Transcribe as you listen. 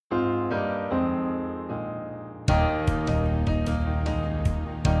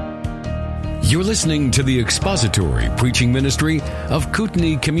You're listening to the expository preaching ministry of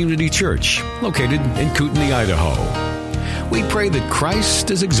Kootenai Community Church, located in Kootenai, Idaho. We pray that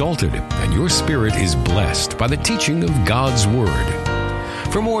Christ is exalted and your spirit is blessed by the teaching of God's Word.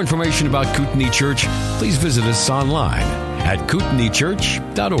 For more information about Kootenai Church, please visit us online at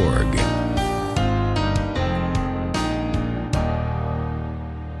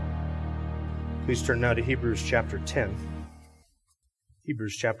kootenaichurch.org. Please turn now to Hebrews chapter 10.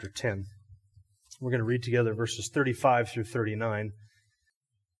 Hebrews chapter 10. We're going to read together verses 35 through 39.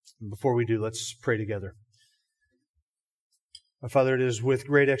 And before we do, let's pray together. Our Father, it is with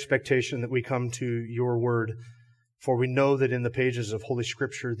great expectation that we come to your word, for we know that in the pages of Holy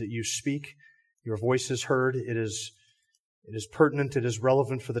Scripture that you speak, your voice is heard, it is pertinent, it is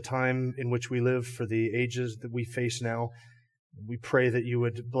relevant for the time in which we live, for the ages that we face now. We pray that you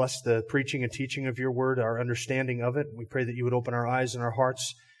would bless the preaching and teaching of your word, our understanding of it. We pray that you would open our eyes and our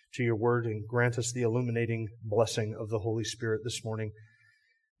hearts to your word and grant us the illuminating blessing of the Holy Spirit this morning.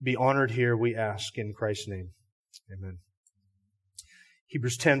 Be honored here, we ask, in Christ's name. Amen.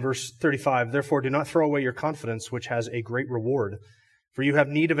 Hebrews 10, verse 35, Therefore do not throw away your confidence, which has a great reward. For you have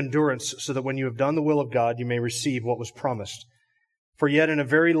need of endurance, so that when you have done the will of God, you may receive what was promised. For yet in a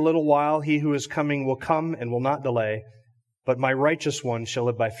very little while he who is coming will come and will not delay. But my righteous one shall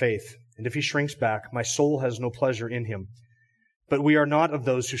live by faith. And if he shrinks back, my soul has no pleasure in him. But we are not of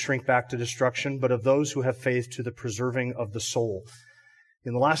those who shrink back to destruction, but of those who have faith to the preserving of the soul.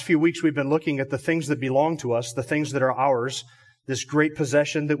 In the last few weeks, we've been looking at the things that belong to us, the things that are ours, this great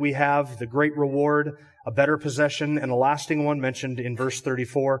possession that we have, the great reward, a better possession, and a lasting one mentioned in verse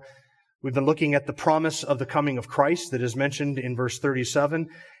 34. We've been looking at the promise of the coming of Christ that is mentioned in verse 37.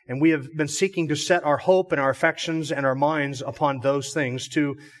 And we have been seeking to set our hope and our affections and our minds upon those things,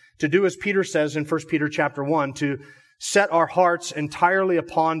 to do as Peter says in 1 Peter chapter 1, to set our hearts entirely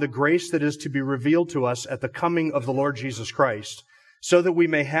upon the grace that is to be revealed to us at the coming of the Lord Jesus Christ, so that we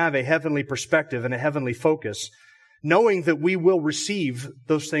may have a heavenly perspective and a heavenly focus, knowing that we will receive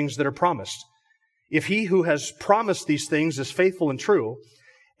those things that are promised. If he who has promised these things is faithful and true,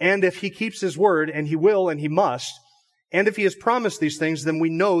 and if he keeps his word, and he will and he must, and if he has promised these things, then we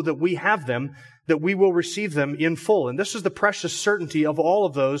know that we have them, that we will receive them in full. And this is the precious certainty of all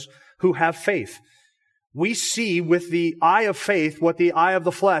of those who have faith. We see with the eye of faith what the eye of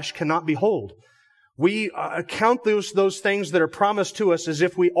the flesh cannot behold. We count those things that are promised to us as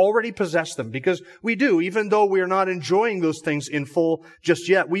if we already possess them, because we do, even though we are not enjoying those things in full just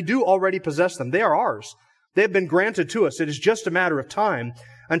yet. We do already possess them. They are ours. They have been granted to us. It is just a matter of time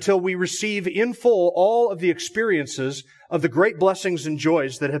until we receive in full all of the experiences of the great blessings and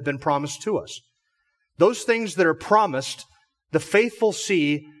joys that have been promised to us. Those things that are promised, the faithful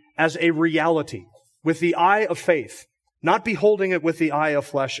see as a reality, with the eye of faith, not beholding it with the eye of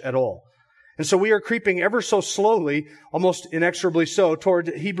flesh at all. And so we are creeping ever so slowly, almost inexorably so, toward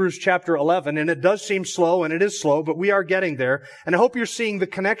Hebrews chapter 11. And it does seem slow, and it is slow, but we are getting there. And I hope you're seeing the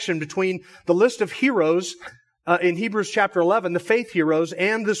connection between the list of heroes in Hebrews chapter 11, the faith heroes,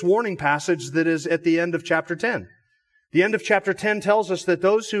 and this warning passage that is at the end of chapter 10. The end of chapter 10 tells us that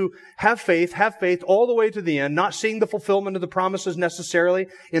those who have faith all the way to the end, not seeing the fulfillment of the promises necessarily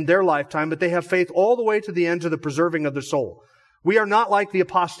in their lifetime, but they have faith all the way to the end, to the preserving of their soul. We are not like the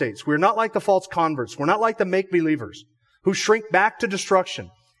apostates. We're not like the false converts. We're not like the make-believers who shrink back to destruction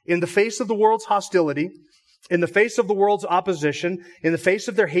in the face of the world's hostility, in the face of the world's opposition, in the face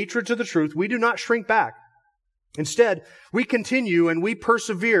of their hatred to the truth. We do not shrink back. Instead, we continue and we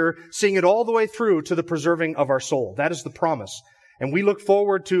persevere, seeing it all the way through to the preserving of our soul. That is the promise. And we look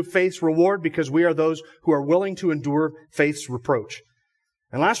forward to faith's reward because we are those who are willing to endure faith's reproach.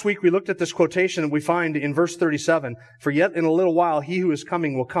 And last week we looked at this quotation that we find in verse 37, For yet in a little while he who is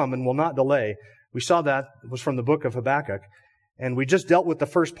coming will come and will not delay. We saw that was from the book of Habakkuk. And we just dealt with the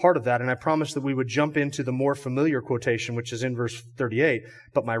first part of that, and I promised that we would jump into the more familiar quotation, which is in verse 38,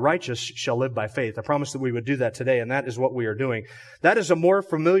 But my righteous shall live by faith. I promised that we would do that today, and that is what we are doing. That is a more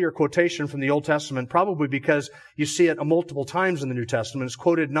familiar quotation from the Old Testament, probably because you see it multiple times in the New Testament. It's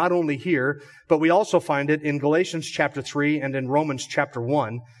quoted not only here, but we also find it in Galatians chapter 3 and in Romans chapter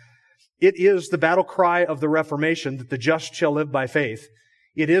 1. It is the battle cry of the Reformation that the just shall live by faith.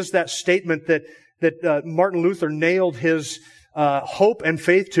 It is that statement that Martin Luther nailed his hope and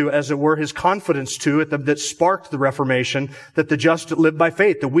faith to, as it were, his confidence to, that sparked the Reformation, that the just live by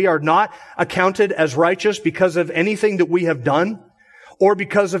faith, that we are not accounted as righteous because of anything that we have done, or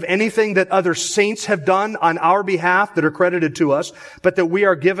because of anything that other saints have done on our behalf that are credited to us, but that we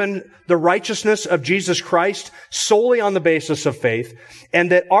are given the righteousness of Jesus Christ solely on the basis of faith,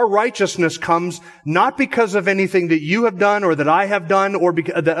 and that our righteousness comes not because of anything that you have done or that I have done or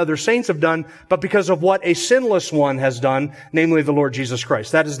that other saints have done, but because of what a sinless one has done, namely the Lord Jesus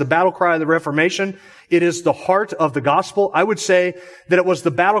Christ. That is the battle cry of the Reformation. It is the heart of the gospel. I would say that it was the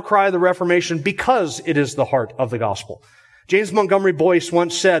battle cry of the Reformation because it is the heart of the gospel. James Montgomery Boyce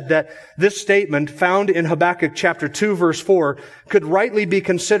once said that this statement, found in Habakkuk chapter 2, verse 4, could rightly be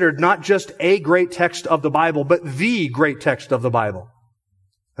considered not just a great text of the Bible, but the great text of the Bible.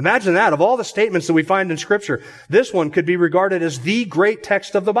 Imagine that. Of all the statements that we find in Scripture, this one could be regarded as the great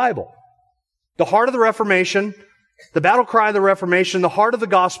text of the Bible. The heart of the Reformation, the battle cry of the Reformation, the heart of the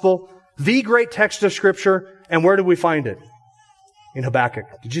gospel, the great text of Scripture, and where do we find it? In Habakkuk.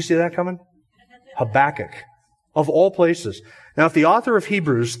 Did you see that coming? Habakkuk. Of all places. Now, if the author of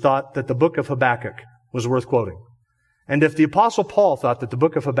Hebrews thought that the book of Habakkuk was worth quoting, and if the Apostle Paul thought that the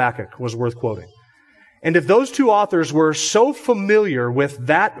book of Habakkuk was worth quoting, and if those two authors were so familiar with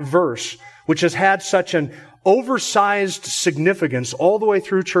that verse, which has had such an oversized significance all the way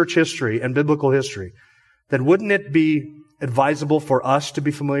through church history and biblical history, then wouldn't it be advisable for us to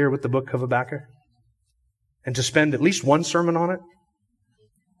be familiar with the book of Habakkuk? And to spend at least one sermon on it?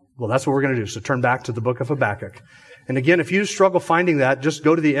 Well, that's what we're going to do. So turn back to the book of Habakkuk. And again, if you struggle finding that, just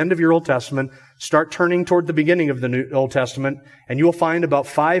go to the end of your Old Testament, start turning toward the beginning of the New Old Testament, and you'll find about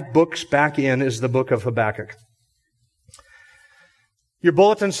 5 books back in is the book of Habakkuk. Your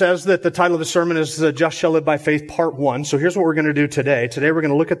bulletin says that the title of the sermon is The Just Shall Live by Faith, Part 1. So here's what we're going to do today. Today we're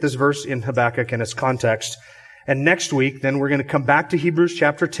going to look at this verse in Habakkuk and its context. And next week, then we're going to come back to Hebrews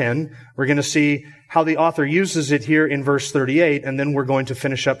chapter 10. We're going to see how the author uses it here in verse 38, and then we're going to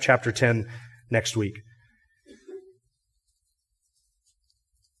finish up chapter 10 next week.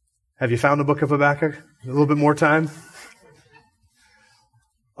 Have you found the book of Habakkuk? A little bit more time?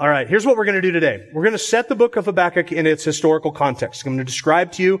 All right, here's what we're going to do today. We're going to set the book of Habakkuk in its historical context. I'm going to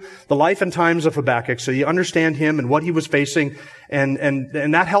describe to you the life and times of Habakkuk so you understand him and what he was facing, and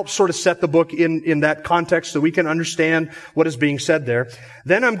that helps sort of set the book in that context so we can understand what is being said there.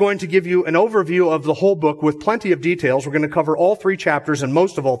 Then I'm going to give you an overview of the whole book with plenty of details. We're going to cover all 3 chapters and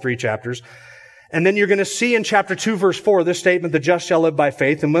most of all 3 chapters. And then you're going to see in chapter 2, verse 4, this statement, the just shall live by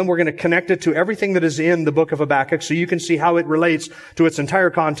faith. And then we're going to connect it to everything that is in the book of Habakkuk so you can see how it relates to its entire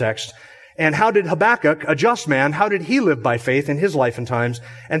context. And how did Habakkuk, a just man, how did he live by faith in his life and times?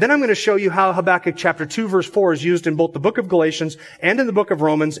 And then I'm going to show you how Habakkuk chapter 2, verse 4 is used in both the book of Galatians and in the book of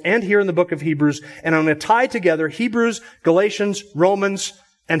Romans and here in the book of Hebrews. And I'm going to tie together Hebrews, Galatians, Romans,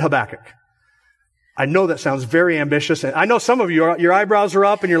 and Habakkuk. I know that sounds very ambitious. And I know some of you, your eyebrows are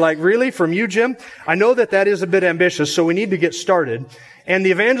up and you're like, really? From you, Jim? I know that is a bit ambitious, so we need to get started. And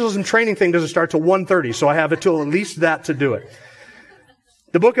the evangelism training thing doesn't start till 1:30, so I have until at least that to do it.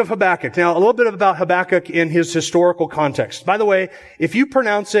 The book of Habakkuk. Now, a little bit about Habakkuk in his historical context. By the way, if you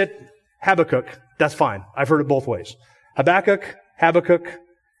pronounce it Habakkuk, that's fine. I've heard it both ways. Habakkuk, Habakkuk.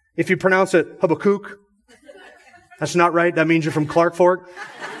 If you pronounce it Habakkuk, that's not right. That means you're from Clark Fork.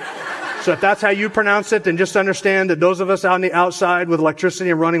 So if that's how you pronounce it, then just understand that those of us out on the outside with electricity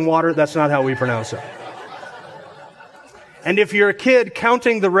and running water, that's not how we pronounce it. And if you're a kid,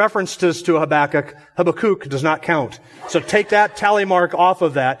 counting the references to Habakkuk does not count. So take that tally mark off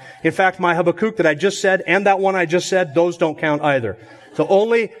of that. In fact, my Habakkuk that I just said and that one I just said, those don't count either. So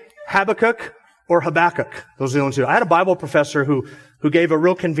only Habakkuk or Habakkuk. Those are the only two. I had a Bible professor who gave a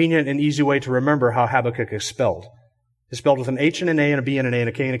real convenient and easy way to remember how Habakkuk is spelled. It's spelled with an H and an A and a B and an A and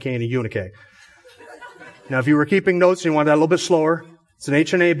a K and a K and a U and a K. Now, if you were keeping notes and you wanted that a little bit slower, it's an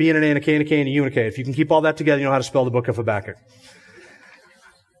H and A, B and an A and a K and a K and a U and a K. If you can keep all that together, you know how to spell the book of Habakkuk.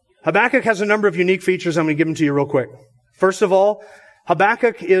 Habakkuk has a number of unique features. I'm going to give them to you real quick. First of all,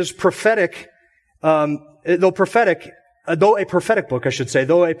 Habakkuk is prophetic, though a prophetic book,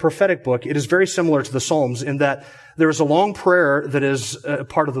 it is very similar to the Psalms in that there is a long prayer that is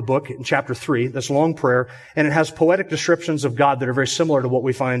part of the book in chapter 3, this long prayer, and it has poetic descriptions of God that are very similar to what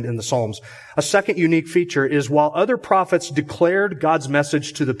we find in the Psalms. A second unique feature is while other prophets declared God's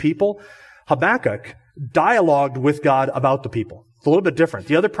message to the people, Habakkuk dialogued with God about the people. It's a little bit different.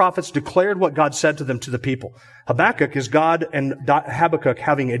 The other prophets declared what God said to them to the people. Habakkuk is God and Habakkuk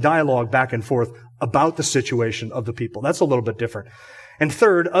having a dialogue back and forth about the situation of the people. That's a little bit different. And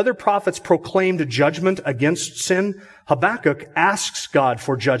third, other prophets proclaimed judgment against sin. Habakkuk asks God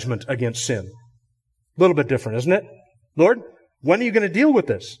for judgment against sin. A little bit different, isn't it? Lord, when are you going to deal with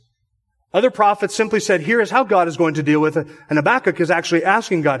this? Other prophets simply said, here is how God is going to deal with it. And Habakkuk is actually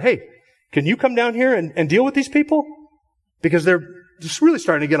asking God, hey, can you come down here and deal with these people? Because they're just really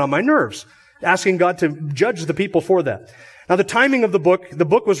starting to get on my nerves, asking God to judge the people for that. Now, the timing of the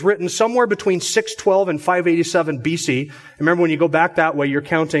book was written somewhere between 612 and 587 BC. Remember, when you go back that way, you're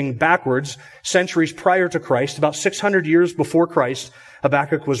counting backwards, centuries prior to Christ. About 600 years before Christ,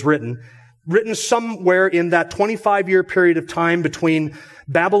 Habakkuk was written. Written somewhere in that 25-year period of time between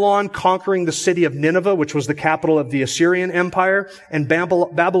Babylon conquering the city of Nineveh, which was the capital of the Assyrian Empire, and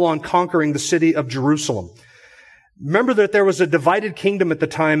Babylon conquering the city of Jerusalem. Remember that there was a divided kingdom at the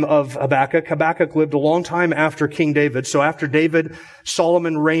time of Habakkuk. Habakkuk lived a long time after King David. So after David,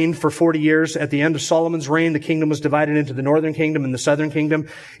 Solomon reigned for 40 years. At the end of Solomon's reign, the kingdom was divided into the northern kingdom and the southern kingdom.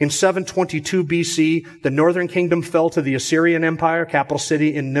 In 722 BC, the northern kingdom fell to the Assyrian Empire, capital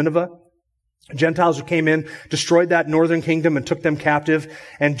city in Nineveh. Gentiles who came in, destroyed that northern kingdom and took them captive.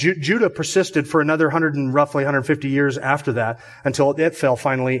 And Judah persisted for another roughly 150 years after that, until it fell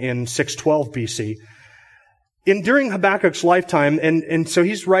finally in 612 BC. During Habakkuk's lifetime, and so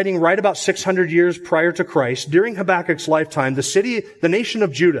he's writing right about 600 years prior to Christ, during Habakkuk's lifetime, the nation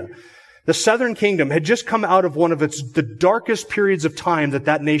of Judah, the southern kingdom, had just come out of one of the darkest periods of time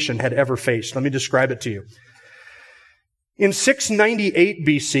that nation had ever faced. Let me describe it to you. In 698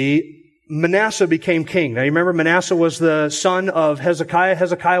 BC, Manasseh became king. Now, you remember Manasseh was the son of Hezekiah.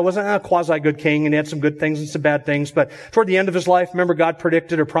 Hezekiah wasn't a quasi-good king, and he had some good things and some bad things. But toward the end of his life, remember, God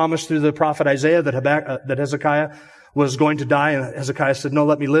predicted or promised through the prophet Isaiah that Hezekiah was going to die. And Hezekiah said, no,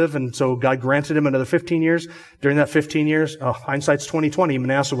 let me live. And so God granted him another 15 years. During that 15 years, hindsight's 2020,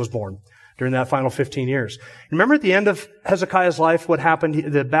 Manasseh was born. During that final 15 years. Remember at the end of Hezekiah's life, what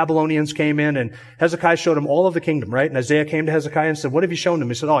happened? The Babylonians came in and Hezekiah showed him all of the kingdom, right? And Isaiah came to Hezekiah and said, what have you shown him?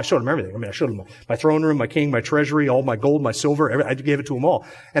 He said, I showed him everything. I showed him my throne room, my king, my treasury, all my gold, my silver. I gave it to him all.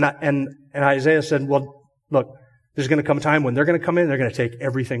 And Isaiah said, well, look, there's going to come a time when they're going to come in, they're going to take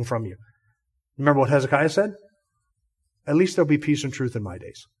everything from you. Remember what Hezekiah said? At least there'll be peace and truth in my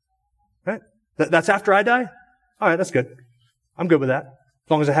days. Right? That's after I die? All right, that's good. I'm good with that.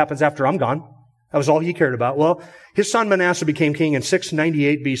 As long as it happens after I'm gone. That was all he cared about. Well, his son Manasseh became king in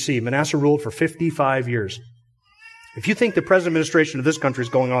 698 BC. Manasseh ruled for 55 years. If you think the present administration of this country is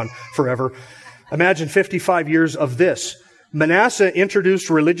going on forever, imagine 55 years of this. Manasseh introduced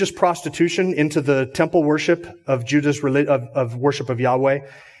religious prostitution into the temple worship of Judah's of worship of Yahweh.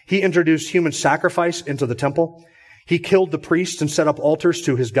 He introduced human sacrifice into the temple. He killed the priests and set up altars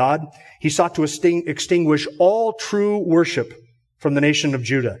to his God. He sought to extinguish all true worship from the nation of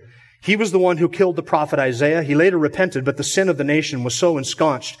Judah. He was the one who killed the prophet Isaiah. He later repented, but the sin of the nation was so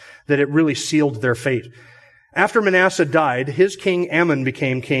ensconced that it really sealed their fate. After Manasseh died, his son Amon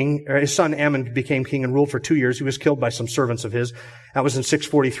became king and ruled for 2 years. He was killed by some servants of his. That was in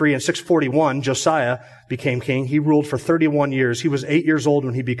 643. In 641, Josiah became king. He ruled for 31 years. He was 8 years old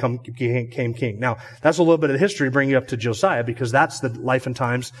when he became king. Now, that's a little bit of history bringing you up to Josiah, because that's the life and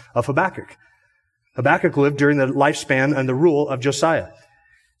times of Habakkuk. Habakkuk lived during the lifespan and the rule of Josiah.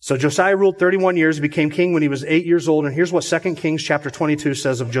 So Josiah ruled 31 years, became king when he was 8 years old, and here's what 2 Kings chapter 22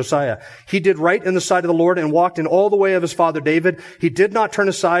 says of Josiah. He did right in the sight of the Lord and walked in all the way of his father David. He did not turn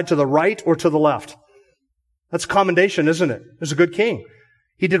aside to the right or to the left. That's a commendation, isn't it? He's a good king.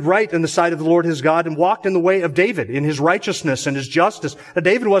 He did right in the sight of the Lord his God and walked in the way of David, in his righteousness and his justice. Now,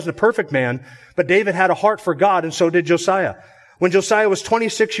 David wasn't a perfect man, but David had a heart for God, and so did Josiah. When Josiah was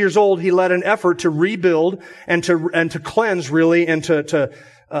 26 years old, he led an effort to rebuild and to cleanse, really, and to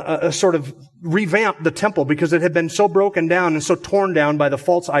sort of revamp the temple, because it had been so broken down and so torn down by the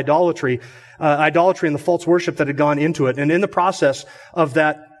false idolatry and the false worship that had gone into it. And in the process of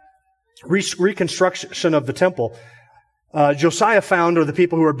that reconstruction of the temple, Josiah found, or the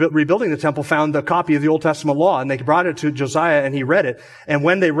people who were rebuilding the temple found the copy of the Old Testament law, and they brought it to Josiah, and he read it. And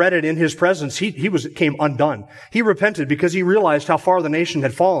when they read it in his presence, he came undone. He repented because he realized how far the nation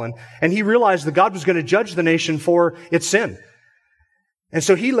had fallen, and he realized that God was going to judge the nation for its sin. And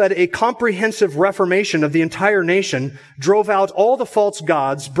so he led a comprehensive reformation of the entire nation, drove out all the false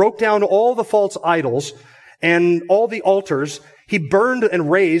gods, broke down all the false idols and all the altars. He burned and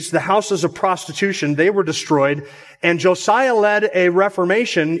razed the houses of prostitution. They were destroyed. And Josiah led a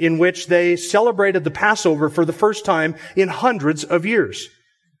reformation in which they celebrated the Passover for the first time in hundreds of years.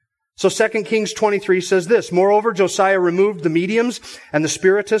 So 2 Kings 23 says this, moreover, Josiah removed the mediums and the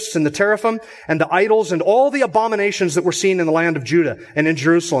spiritists and the teraphim and the idols and all the abominations that were seen in the land of Judah and in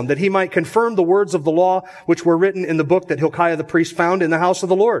Jerusalem, that he might confirm the words of the law which were written in the book that Hilkiah the priest found in the house of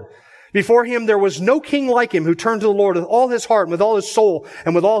the Lord. Before him there was no king like him who turned to the Lord with all his heart and with all his soul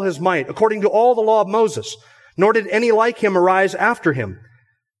and with all his might, according to all the law of Moses, nor did any like him arise after him.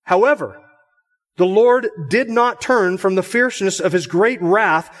 However, the Lord did not turn from the fierceness of his great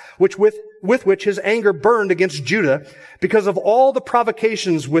wrath, which with with which his anger burned against Judah because of all the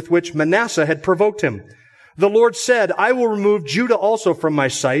provocations with which Manasseh had provoked him. The Lord said, I will remove Judah also from my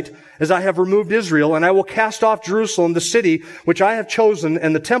sight, as I have removed Israel, and I will cast off Jerusalem, the city which I have chosen,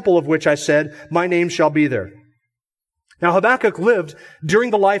 and the temple of which I said, my name shall be there. Now Habakkuk lived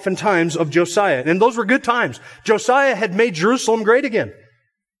during the life and times of Josiah, and those were good times. Josiah had made Jerusalem great again.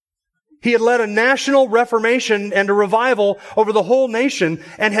 He had led a national reformation and a revival over the whole nation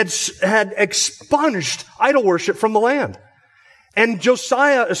and had expunged idol worship from the land. And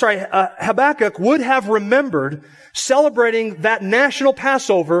Habakkuk would have remembered celebrating that national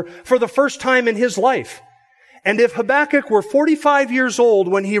Passover for the first time in his life. And if Habakkuk were 45 years old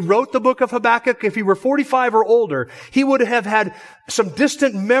when he wrote the book of Habakkuk, if he were 45 or older, he would have had some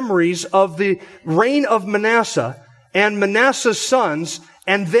distant memories of the reign of Manasseh and Manasseh's sons,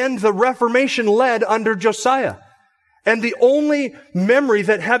 and then the Reformation led under Josiah. And the only memory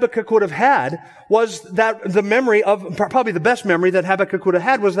that Habakkuk would have had was that the memory of, probably the best memory that Habakkuk would have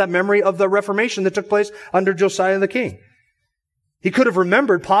had was that memory of the Reformation that took place under Josiah the king. He could have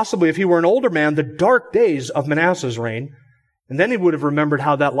remembered, possibly if he were an older man, the dark days of Manasseh's reign. And then he would have remembered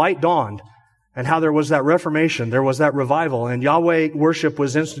how that light dawned and how there was that Reformation, there was that revival, and Yahweh worship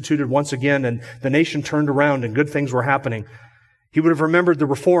was instituted once again, and the nation turned around and good things were happening. He would have remembered the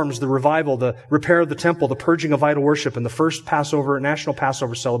reforms, the revival, the repair of the temple, the purging of idol worship, and the first national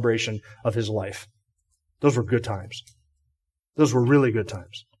Passover celebration of his life. Those were good times. Those were really good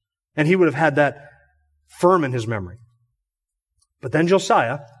times. And he would have had that firm in his memory. But then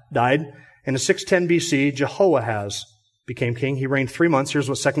Josiah died, and in 610 BC, Jehoahaz became king. He reigned 3 months. Here's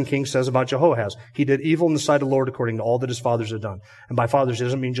what 2 Kings says about Jehoahaz. He did evil in the sight of the Lord according to all that his fathers had done. And by fathers, he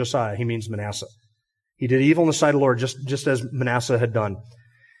doesn't mean Josiah. He means Manasseh. He did evil in the sight of the Lord, just as Manasseh had done.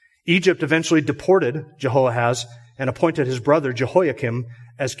 Egypt eventually deported Jehoahaz and appointed his brother Jehoiakim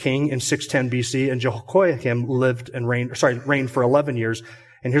as king in 610 BC, and Jehoiakim reigned for 11 years.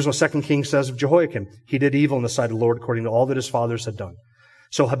 And here's what 2 Kings says of Jehoiakim. He did evil in the sight of the Lord according to all that his fathers had done.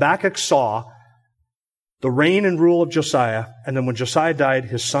 So Habakkuk saw the reign and rule of Josiah, and then when Josiah died,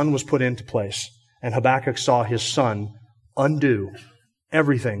 his son was put into place. And Habakkuk saw his son undo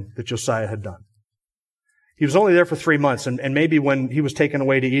everything that Josiah had done. He was only there for 3 months, and maybe when he was taken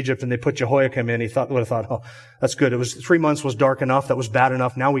away to Egypt and they put Jehoiakim in, he would have thought, oh, that's good. 3 months was dark enough. That was bad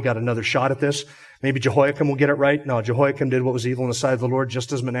enough. Now we got another shot at this. Maybe Jehoiakim will get it right. No, Jehoiakim did what was evil in the sight of the Lord,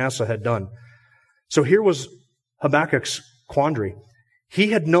 just as Manasseh had done. So here was Habakkuk's quandary.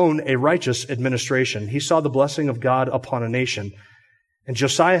 He had known a righteous administration. He saw the blessing of God upon a nation. And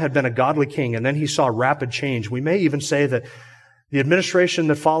Josiah had been a godly king, and then he saw rapid change. We may even say that the administration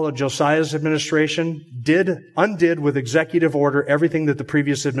that followed Josiah's administration undid with executive order everything that the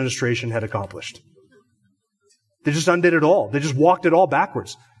previous administration had accomplished. They just undid it all. They just walked it all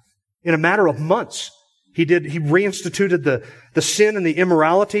backwards. In a matter of months, he reinstituted the sin and the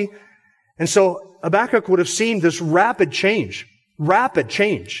immorality. And so Habakkuk would have seen this rapid change.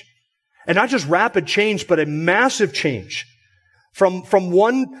 And not just rapid change, but a massive change. From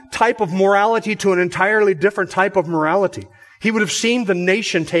one type of morality to an entirely different type of morality. He would have seen the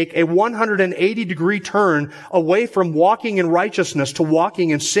nation take a 180-degree turn away from walking in righteousness to walking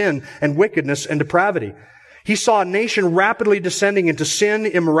in sin and wickedness and depravity. He saw a nation rapidly descending into sin,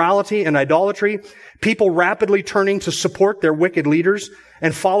 immorality, and idolatry, people rapidly turning to support their wicked leaders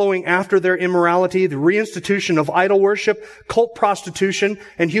and following after their immorality, the reinstitution of idol worship, cult prostitution,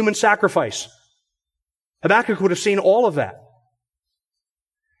 and human sacrifice. Habakkuk would have seen all of that.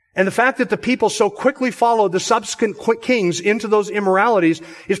 And the fact that the people so quickly followed the subsequent kings into those immoralities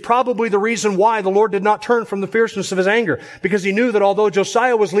is probably the reason why the Lord did not turn from the fierceness of his anger. Because he knew that although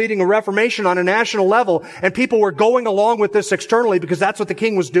Josiah was leading a reformation on a national level and people were going along with this externally because that's what the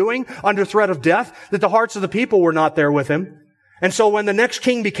king was doing under threat of death, that the hearts of the people were not there with him. And so when the next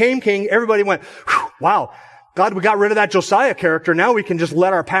king became king, everybody went, wow, God, we got rid of that Josiah character. Now we can just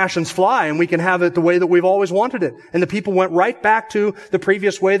let our passions fly and we can have it the way that we've always wanted it. And the people went right back to the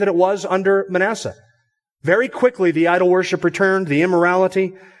previous way that it was under Manasseh. Very quickly, the idol worship returned, the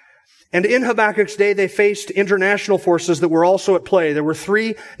immorality. And in Habakkuk's day, they faced international forces that were also at play. There were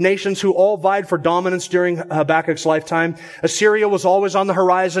 3 nations who all vied for dominance during Habakkuk's lifetime. Assyria was always on the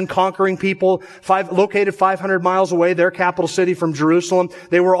horizon, conquering people, located 500 miles away, their capital city from Jerusalem.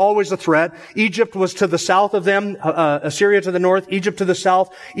 They were always a threat. Egypt was to the south of them, Assyria to the north, Egypt to the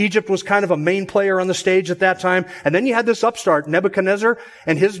south. Egypt was kind of a main player on the stage at that time. And then you had this upstart, Nebuchadnezzar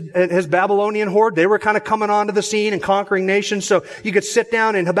and his Babylonian horde. They were kind of coming onto the scene and conquering nations. So you could sit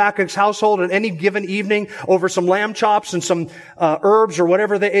down in Habakkuk's household at any given evening over some lamb chops and some herbs or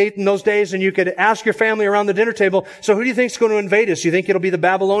whatever they ate in those days, and you could ask your family around the dinner table, so who do you think is going to invade us? You think it'll be the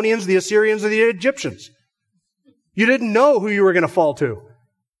Babylonians, the Assyrians, or the Egyptians? You didn't know who you were going to fall to.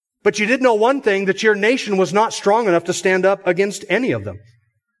 But you did know one thing, that your nation was not strong enough to stand up against any of them.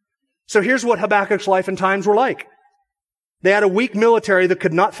 So here's what Habakkuk's life and times were like. They had a weak military that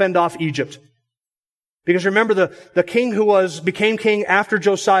could not fend off Egypt. Because remember, the king who became king after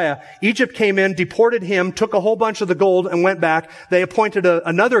Josiah, Egypt came in, deported him, took a whole bunch of the gold and went back. They appointed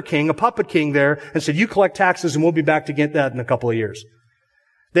another king, a puppet king there, and said, you collect taxes and we'll be back to get that in a couple of years.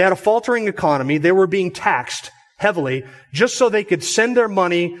 They had a faltering economy. They were being taxed heavily just so they could send their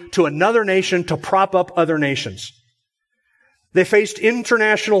money to another nation to prop up other nations. They faced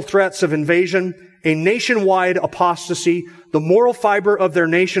international threats of invasion, a nationwide apostasy. The moral fiber of their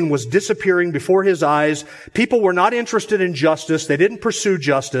nation was disappearing before his eyes. People were not interested in justice. They didn't pursue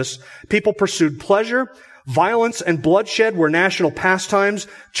justice. People pursued pleasure. Violence and bloodshed were national pastimes.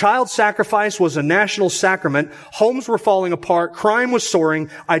 Child sacrifice was a national sacrament. Homes were falling apart. Crime was soaring.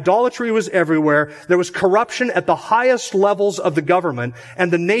 Idolatry was everywhere. There was corruption at the highest levels of the government,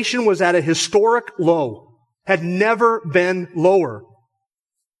 and the nation was at a historic low. Had never been lower.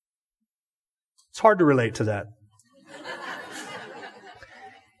 It's hard to relate to that.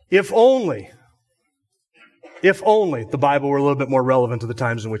 If only the Bible were a little bit more relevant to the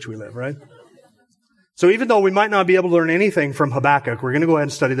times in which we live, right? So even though we might not be able to learn anything from Habakkuk, we're going to go ahead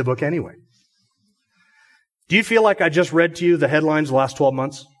and study the book anyway. Do you feel like I just read to you the headlines the last 12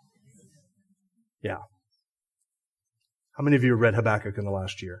 months? Yeah. How many of you have read Habakkuk in the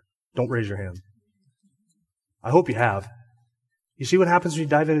last year? Don't raise your hand. I hope you have. You see what happens when you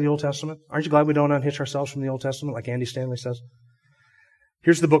dive into the Old Testament? Aren't you glad we don't unhitch ourselves from the Old Testament, like Andy Stanley says?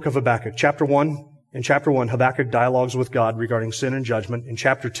 Here's the book of Habakkuk. Chapter 1. In chapter 1, Habakkuk dialogues with God regarding sin and judgment. In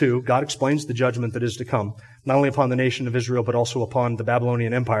chapter 2, God explains the judgment that is to come, not only upon the nation of Israel, but also upon the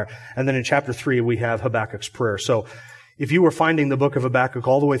Babylonian Empire. And then in chapter 3, we have Habakkuk's prayer. So if you were finding the book of Habakkuk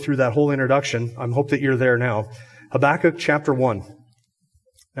all the way through that whole introduction, I hope that you're there now. Habakkuk chapter 1.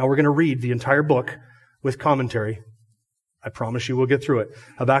 Now we're going to read the entire book with commentary. I promise you we'll get through it.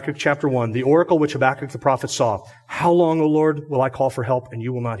 Habakkuk chapter 1, the oracle which Habakkuk the prophet saw. How long, O Lord, will I call for help and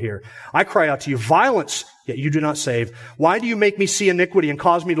you will not hear? I cry out to you, violence, yet you do not save. Why do you make me see iniquity and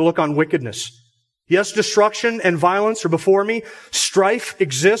cause me to look on wickedness? Yes, destruction and violence are before me. Strife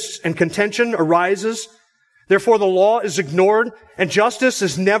exists and contention arises. Therefore the law is ignored and justice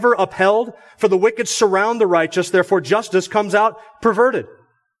is never upheld. For the wicked surround the righteous. Therefore justice comes out perverted.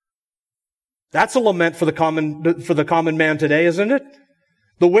 That's a lament for the common man today, isn't it?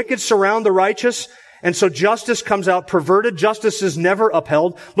 The wicked surround the righteous, and so justice comes out perverted. Justice is never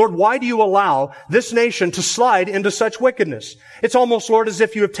upheld. Lord, why do you allow this nation to slide into such wickedness? It's almost, Lord, as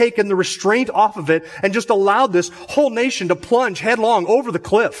if you have taken the restraint off of it and just allowed this whole nation to plunge headlong over the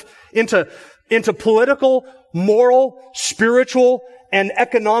cliff into political, moral, spiritual, and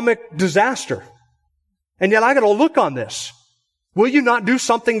economic disaster. And yet I got to look on this. Will you not do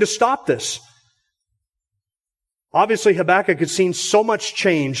something to stop this? Obviously, Habakkuk had seen so much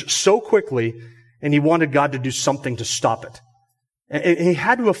change so quickly, and he wanted God to do something to stop it. And he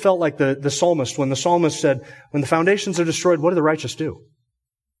had to have felt like the psalmist, when the psalmist said, when the foundations are destroyed, what do the righteous do?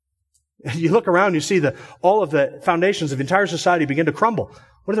 You look around, you see all of the foundations of entire society begin to crumble.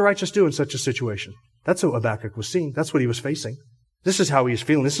 What do the righteous do in such a situation? That's what Habakkuk was seeing. That's what he was facing. This is how he is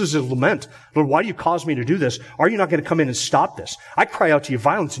feeling. This is his lament. Lord, why do you cause me to do this? Are you not going to come in and stop this? I cry out to you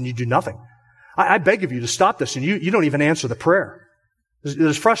violence and you do nothing. I beg of you to stop this, and you don't even answer the prayer.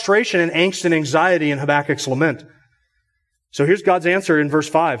 There's frustration and angst and anxiety in Habakkuk's lament. So here's God's answer in verse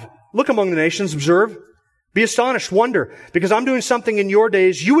 5. Look among the nations, observe, be astonished, wonder, because I'm doing something in your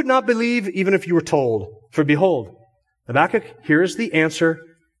days you would not believe even if you were told. For behold, Habakkuk, here is the answer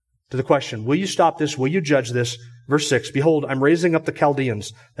to the question. Will you stop this? Will you judge this? Verse 6, behold, I'm raising up the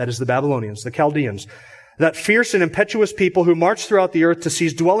Chaldeans, that is the Babylonians, the Chaldeans, that fierce and impetuous people who march throughout the earth to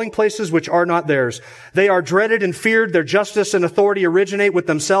seize dwelling places which are not theirs. They are dreaded and feared. Their justice and authority originate with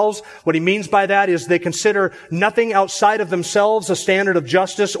themselves. What he means by that is they consider nothing outside of themselves a standard of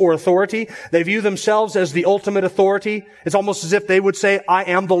justice or authority. They view themselves as the ultimate authority. It's almost as if they would say, I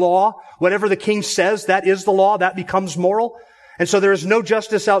am the law. Whatever the king says, that is the law. That becomes moral. And so there is no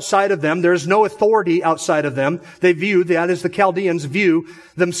justice outside of them. There is no authority outside of them. They view, that is the Chaldeans, view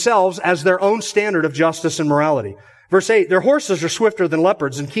themselves as their own standard of justice and morality. Verse 8, their horses are swifter than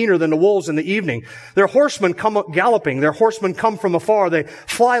leopards and keener than the wolves in the evening. Their horsemen come galloping. Their horsemen come from afar. They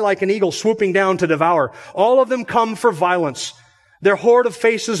fly like an eagle swooping down to devour. All of them come for violence. Their horde of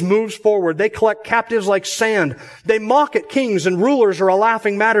faces moves forward. They collect captives like sand. They mock at kings, and rulers are a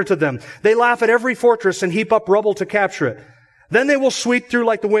laughing matter to them. They laugh at every fortress and heap up rubble to capture it. Then they will sweep through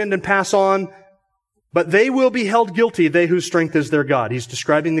like the wind and pass on. But they will be held guilty, they whose strength is their God. He's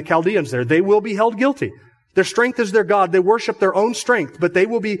describing the Chaldeans there. They will be held guilty. Their strength is their God. They worship their own strength, but they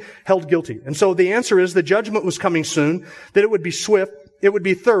will be held guilty. And so the answer is the judgment was coming soon, that it would be swift, it would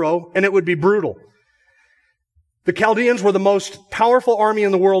be thorough, and it would be brutal. The Chaldeans were the most powerful army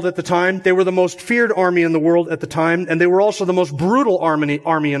in the world at the time. They were the most feared army in the world at the time, and they were also the most brutal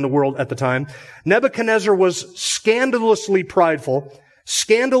army in the world at the time. Nebuchadnezzar was scandalously prideful,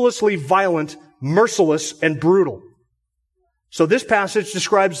 scandalously violent, merciless, and brutal. So this passage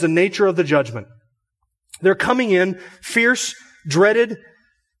describes the nature of the judgment. They're coming in fierce, dreaded,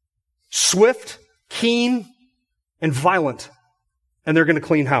 swift, keen, and violent. And they're going to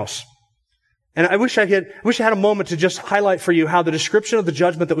clean house. And I wish I had a moment to just highlight for you how the description of the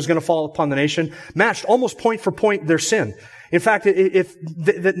judgment that was going to fall upon the nation matched almost point for point their sin. In fact, if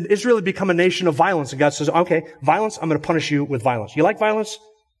Israel had become a nation of violence, and God says, okay, violence, I'm going to punish you with violence. You like violence?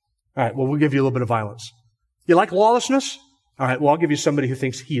 All right, well, we'll give you a little bit of violence. You like lawlessness? All right, well, I'll give you somebody who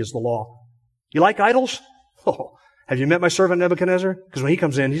thinks he is the law. You like idols? Oh, have you met my servant Nebuchadnezzar? Because when he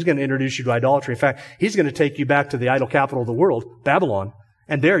comes in, he's going to introduce you to idolatry. In fact, he's going to take you back to the idol capital of the world, Babylon,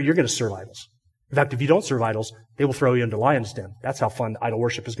 and there you're going to serve idols. In fact, if you don't serve idols, they will throw you into lion's den. That's how fun idol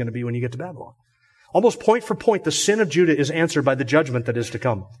worship is going to be when you get to Babylon. Almost point for point, the sin of Judah is answered by the judgment that is to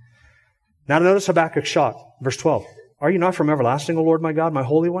come. Now notice Habakkuk's shot. Verse 12. Are you not from everlasting, O Lord my God, my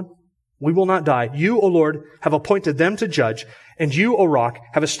Holy One? We will not die. You, O Lord, have appointed them to judge, and you, O Rock,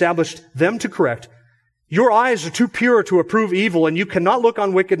 have established them to correct. Your eyes are too pure to approve evil, and you cannot look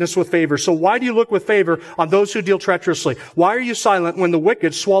on wickedness with favor. So why do you look with favor on those who deal treacherously? Why are you silent when the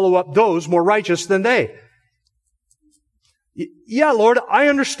wicked swallow up those more righteous than they? Yeah, Lord, I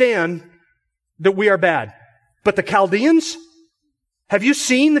understand that we are bad. But the Chaldeans? Have you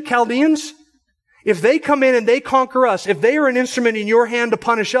seen the Chaldeans? If they come in and they conquer us, if they are an instrument in your hand to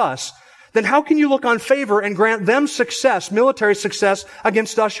punish us, then how can you look on favor and grant them success, military success,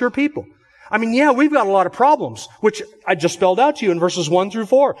 against us, your people? I mean, yeah, we've got a lot of problems, which I just spelled out to you in verses 1 through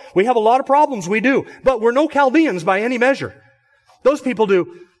 4. We have a lot of problems, we do. But we're no Chaldeans by any measure. Those people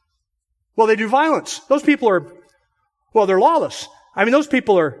they do violence. Those people they're lawless. I mean, those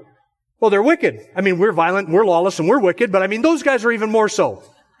people they're wicked. I mean, we're violent, we're lawless, and we're wicked, but I mean, those guys are even more so.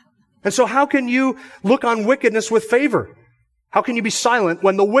 And so how can you look on wickedness with favor? How can you be silent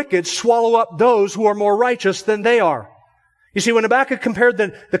when the wicked swallow up those who are more righteous than they are? You see, when Habakkuk compared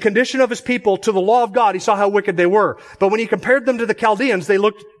the condition of his people to the law of God, he saw how wicked they were. But when he compared them to the Chaldeans, they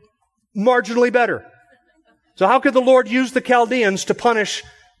looked marginally better. So how could the Lord use the Chaldeans to punish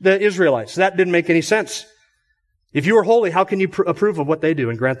the Israelites? That didn't make any sense. If you are holy, how can you approve of what they do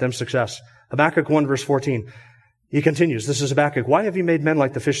and grant them success? Habakkuk 1 verse 14. He continues, this is Habakkuk. Why have you made men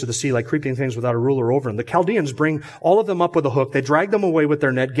like the fish of the sea, like creeping things without a ruler over them? The Chaldeans bring all of them up with a hook. They drag them away with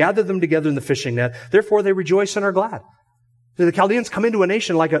their net, gather them together in the fishing net. Therefore they rejoice and are glad. The Chaldeans come into a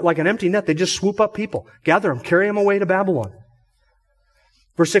nation like an empty net. They just swoop up people, gather them, carry them away to Babylon.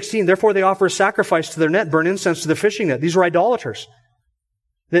 Verse 16, therefore they offer a sacrifice to their net, burn incense to their fishing net. These are idolaters.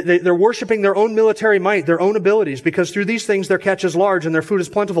 They're worshiping their own military might, their own abilities, because through these things their catch is large and their food is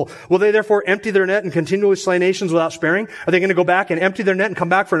plentiful. Will they therefore empty their net and continually slay nations without sparing? Are they going to go back and empty their net and come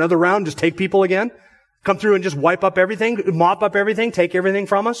back for another round, just take people again? Come through and just wipe up everything, mop up everything, take everything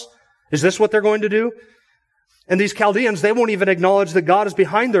from us? Is this what they're going to do? And these Chaldeans, they won't even acknowledge that God is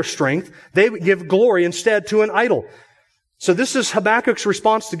behind their strength. They give glory instead to an idol. So this is Habakkuk's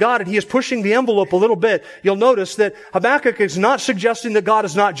response to God, and he is pushing the envelope a little bit. You'll notice that Habakkuk is not suggesting that God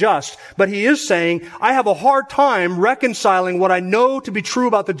is not just, but he is saying, I have a hard time reconciling what I know to be true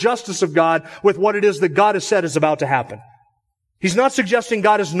about the justice of God with what it is that God has said is about to happen. He's not suggesting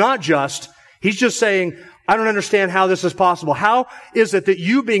God is not just. He's just saying, I don't understand how this is possible. How is it that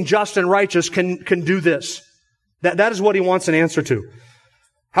you, being just and righteous, can do this? That is what he wants an answer to.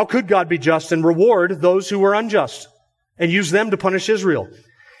 How could God be just and reward those who were unjust and use them to punish Israel?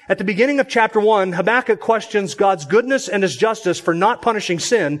 At the beginning of chapter 1, Habakkuk questions God's goodness and his justice for not punishing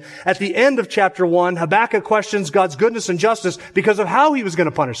sin. At the end of chapter 1, Habakkuk questions God's goodness and justice because of how he was going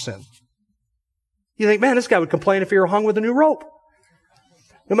to punish sin. You think, man, this guy would complain if he were hung with a new rope.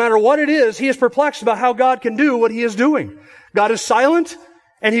 No matter what it is, he is perplexed about how God can do what he is doing. God is silent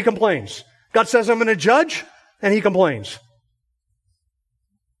and he complains. God says, I'm going to judge, and he complains.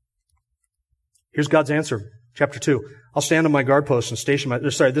 Here's God's answer. Chapter 2. I'll stand on my guard post and station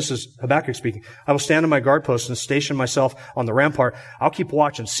this is Habakkuk speaking. I will stand on my guard post and station myself on the rampart. I'll keep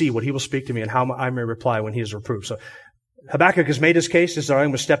watch and see what he will speak to me and how I may reply when he is reproved. So Habakkuk has made his case. He said, I'm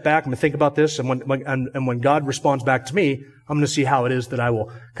going to step back. I'm going to think about this. And when God responds back to me, I'm going to see how it is that I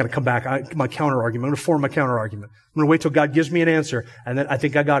will kind of come back. My counter argument. I'm going to form my counter argument. I'm going to wait till God gives me an answer. And then I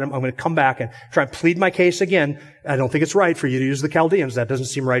think I got him. I'm going to come back and try and plead my case again. I don't think it's right for you to use the Chaldeans. That doesn't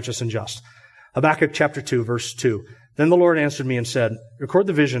seem righteous and just. Habakkuk chapter 2, verse 2. Then the Lord answered me and said, record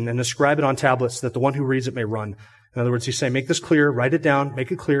the vision and inscribe it on tablets that the one who reads it may run. In other words, he's saying, make this clear, write it down,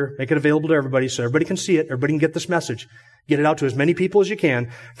 make it clear, make it available to everybody so everybody can see it, everybody can get this message. Get it out to as many people as you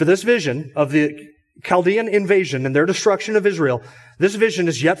can. For this vision of the Chaldean invasion and their destruction of Israel, this vision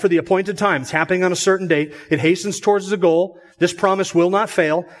is yet for the appointed time. It's happening on a certain date. It hastens towards the goal. This promise will not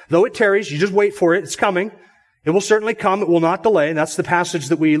fail. Though it tarries, you just wait for it. It's coming. It will certainly come. It will not delay. And that's the passage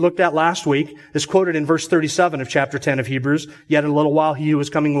that we looked at last week. It's quoted in verse 37 of chapter 10 of Hebrews. Yet in a little while, he who is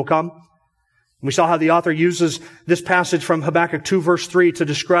coming will come. We saw how the author uses this passage from Habakkuk 2 verse 3 to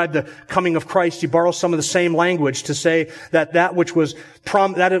describe the coming of Christ. He borrows some of the same language to say that which is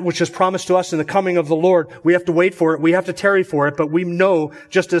promised to us in the coming of the Lord, we have to wait for it, we have to tarry for it, but we know,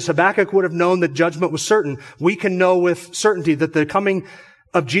 just as Habakkuk would have known that judgment was certain, we can know with certainty that the coming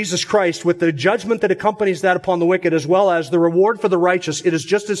of Jesus Christ, with the judgment that accompanies that upon the wicked, as well as the reward for the righteous, it is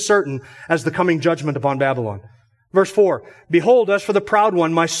just as certain as the coming judgment upon Babylon. Verse 4, behold, as for the proud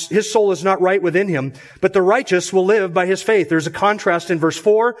one, his soul is not right within him, but the righteous will live by his faith. There's a contrast in verse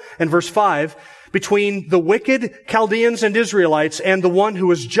 4 and verse 5 between the wicked Chaldeans and Israelites and the one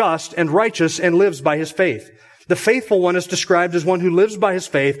who is just and righteous and lives by his faith. The faithful one is described as one who lives by his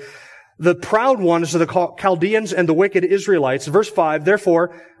faith. The proud ones are the Chaldeans and the wicked Israelites. Verse 5,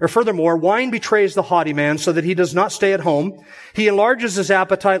 furthermore, wine betrays the haughty man so that he does not stay at home. He enlarges his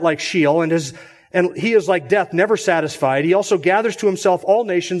appetite like Sheol and he is like death, never satisfied. He also gathers to himself all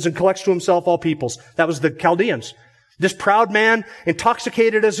nations and collects to himself all peoples. That was the Chaldeans. This proud man,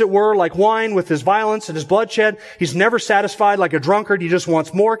 intoxicated as it were, like wine with his violence and his bloodshed. He's never satisfied like a drunkard. He just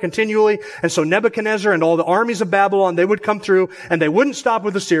wants more continually. And so Nebuchadnezzar and all the armies of Babylon, they would come through and they wouldn't stop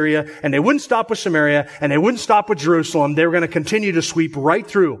with Assyria and they wouldn't stop with Samaria and they wouldn't stop with Jerusalem. They were going to continue to sweep right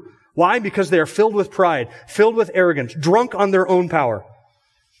through. Why? Because they are filled with pride, filled with arrogance, drunk on their own power.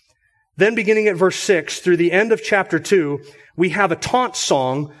 Then beginning at verse 6 through the end of chapter 2, we have a taunt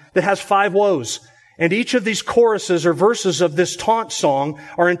song that has 5 woes. And each of these choruses or verses of this taunt song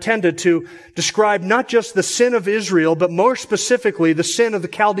are intended to describe not just the sin of Israel, but more specifically the sin of the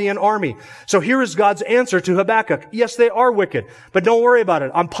Chaldean army. So here is God's answer to Habakkuk. Yes, they are wicked, but don't worry about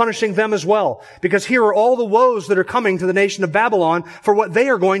it. I'm punishing them as well. Because here are all the woes that are coming to the nation of Babylon for what they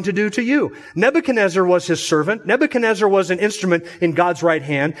are going to do to you. Nebuchadnezzar was his servant. Nebuchadnezzar was an instrument in God's right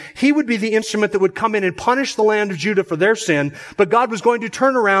hand. He would be the instrument that would come in and punish the land of Judah for their sin. But God was going to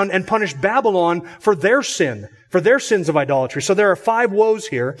turn around and punish Babylon for their sin, for their sins of idolatry. So there are 5 woes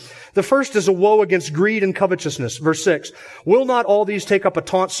here. The first is a woe against greed and covetousness. Verse 6, will not all these take up a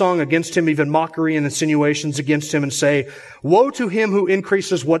taunt song against him, even mockery and insinuations against him, and say, woe to him who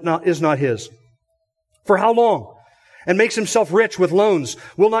increases what is not his? For how long? And makes himself rich with loans.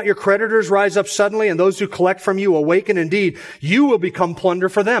 Will not your creditors rise up suddenly, and those who collect from you awaken? Indeed, you will become plunder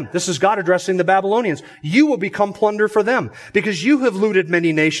for them. This is God addressing the Babylonians. You will become plunder for them. Because you have looted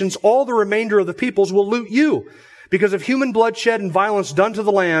many nations, all the remainder of the peoples will loot you. Because of human bloodshed and violence done to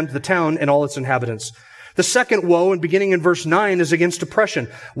the land, the town, and all its inhabitants. The second woe, and beginning in verse 9, is against oppression.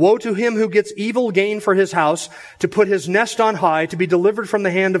 Woe to him who gets evil gain for his house, to put his nest on high, to be delivered from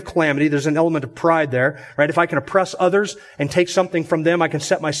the hand of calamity. There's an element of pride there, right? If I can oppress others and take something from them, I can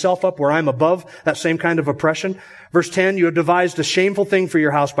set myself up where I'm above that same kind of oppression. Verse 10, you have devised a shameful thing for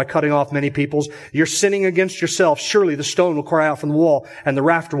your house by cutting off many peoples. You're sinning against yourself. Surely the stone will cry out from the wall, and the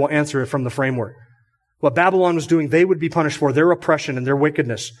rafter will answer it from the framework. What Babylon was doing, they would be punished for their oppression and their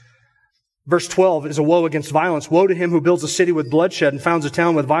wickedness. Verse 12 is a woe against violence. Woe to him who builds a city with bloodshed and founds a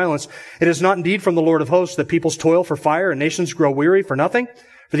town with violence. It is not indeed from the Lord of hosts that peoples toil for fire and nations grow weary for nothing.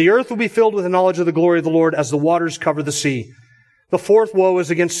 For the earth will be filled with the knowledge of the glory of the Lord as the waters cover the sea. The fourth woe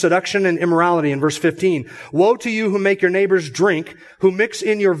is against seduction and immorality in verse 15. Woe to you who make your neighbors drink, who mix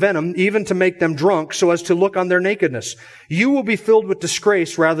in your venom, even to make them drunk, so as to look on their nakedness. You will be filled with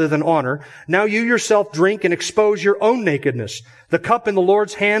disgrace rather than honor. Now you yourself drink and expose your own nakedness. The cup in the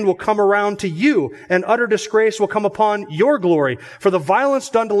Lord's hand will come around to you, and utter disgrace will come upon your glory. For the violence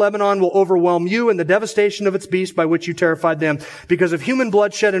done to Lebanon will overwhelm you, and the devastation of its beasts by which you terrified them, because of human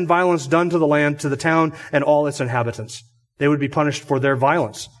bloodshed and violence done to the land, to the town, and all its inhabitants. They would be punished for their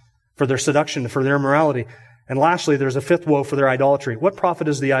violence, for their seduction, for their immorality. And lastly, there's a fifth woe for their idolatry. What profit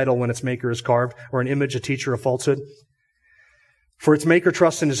is the idol when its maker is carved, or an image, a teacher of falsehood? For its maker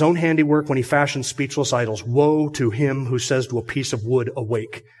trusts in his own handiwork when he fashions speechless idols. Woe to him who says to a piece of wood,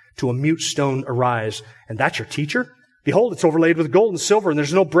 awake, to a mute stone, arise. And that's your teacher? Behold, it's overlaid with gold and silver, and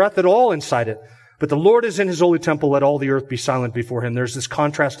there's no breath at all inside it. But the Lord is in his holy temple. Let all the earth be silent before him. There's this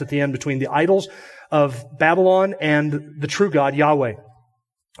contrast at the end between the idols of Babylon and the true God, Yahweh.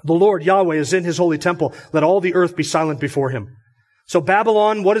 The Lord, Yahweh, is in his holy temple. Let all the earth be silent before him. So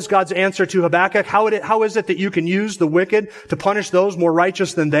Babylon, what is God's answer to Habakkuk? How is it that you can use the wicked to punish those more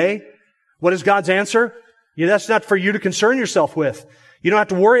righteous than they? What is God's answer? Yeah, that's not for you to concern yourself with. You don't have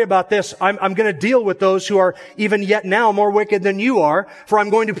to worry about this. I'm going to deal with those who are even yet now more wicked than you are, for I'm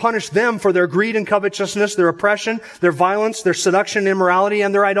going to punish them for their greed and covetousness, their oppression, their violence, their seduction and immorality,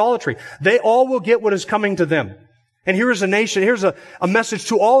 and their idolatry. They all will get what is coming to them. And here's a message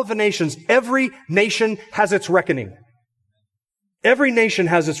to all of the nations. Every nation has its reckoning. Every nation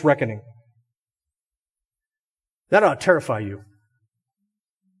has its reckoning. That ought to terrify you.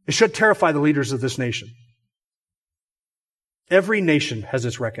 It should terrify the leaders of this nation. Every nation has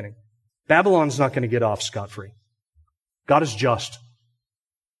its reckoning. Babylon's not going to get off scot-free. God is just.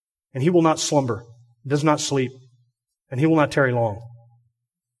 And he will not slumber, does not sleep, and he will not tarry long.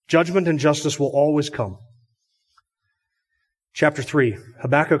 Judgment and justice will always come. Chapter 3,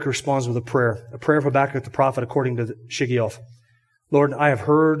 Habakkuk responds with a prayer of Habakkuk the prophet according to Shigioth. Lord, I have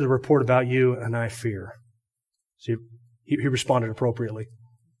heard the report about you, and I fear. See, he responded appropriately.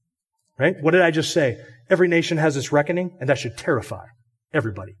 Right? What did I just say? Every nation has its reckoning, and that should terrify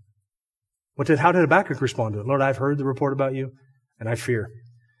everybody. How did Habakkuk respond to it? Lord, I've heard the report about you, and I fear.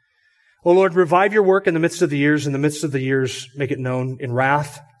 O Lord, revive your work in the midst of the years. In the midst of the years, make it known. In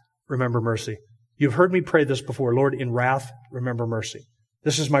wrath, remember mercy. You've heard me pray this before. Lord, in wrath, remember mercy.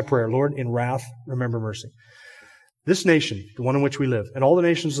 This is my prayer. Lord, in wrath, remember mercy. This nation, the one in which we live, and all the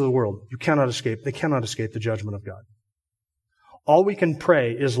nations of the world, they cannot escape the judgment of God. All we can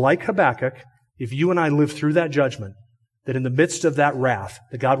pray is, like Habakkuk, if you and I live through that judgment, that in the midst of that wrath,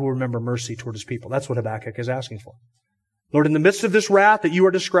 that God will remember mercy toward his people. That's what Habakkuk is asking for. Lord, in the midst of this wrath that you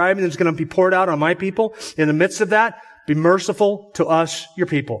are describing that's going to be poured out on my people, in the midst of that, be merciful to us, your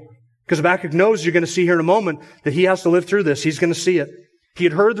people. Because Habakkuk knows, you're going to see here in a moment, that he has to live through this. He's going to see it. He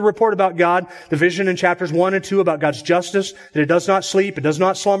had heard the report about God, the vision in chapters 1 and 2 about God's justice, that it does not sleep, it does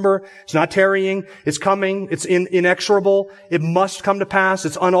not slumber, it's not tarrying, it's coming, it's inexorable, it must come to pass,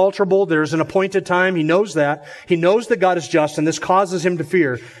 it's unalterable, there's an appointed time. He knows that. He knows that God is just, and this causes him to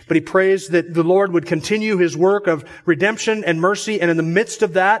fear. But he prays that the Lord would continue his work of redemption and mercy, and in the midst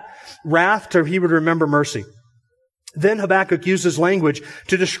of that wrath, he would remember mercy. Then Habakkuk uses language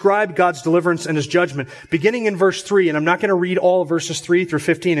to describe God's deliverance and his judgment, beginning in verse 3, and I'm not going to read all of verses 3 through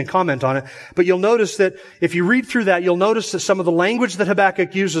 15 and comment on it, but you'll notice that if you read through that, you'll notice that some of the language that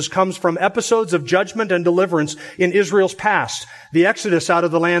Habakkuk uses comes from episodes of judgment and deliverance in Israel's past. The exodus out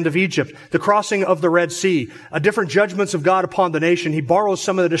of the land of Egypt, the crossing of the Red Sea, different judgments of God upon the nation. He borrows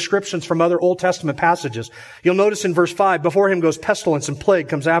some of the descriptions from other Old Testament passages. You'll notice in verse 5, before him goes pestilence and plague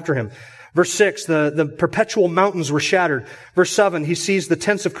comes after him. Verse 6, the perpetual mountains were shattered. Verse 7, he sees the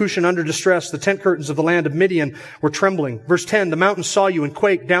tents of Cushan under distress. The tent curtains of the land of Midian were trembling. Verse 10, the mountains saw you and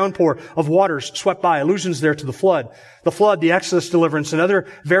quaked. Downpour of waters swept by. Allusions there to the flood. The flood, the Exodus deliverance, and other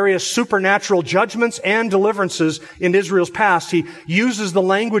various supernatural judgments and deliverances in Israel's past. He uses the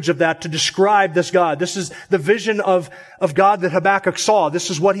language of that to describe this God. This is the vision of God that Habakkuk saw. This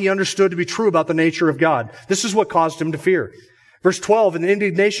is what he understood to be true about the nature of God. This is what caused him to fear. Verse 12, in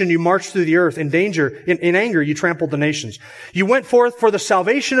indignation you marched through the earth. In anger you trampled the nations. You went forth for the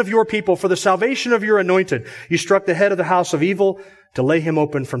salvation of your people, for the salvation of your anointed. You struck the head of the house of evil to lay him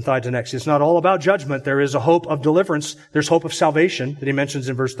open from thigh to neck. It's not all about judgment. There is a hope of deliverance. There's hope of salvation that he mentions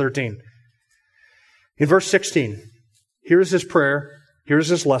in verse 13. In verse 16, here is his prayer. Here is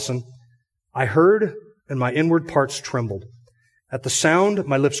his lesson. I heard and my inward parts trembled. At the sound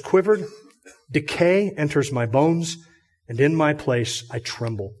my lips quivered. Decay enters my bones. And in my place I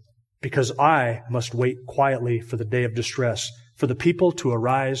tremble, because I must wait quietly for the day of distress, for the people to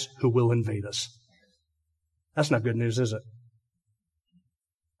arise who will invade us. That's not good news, is it?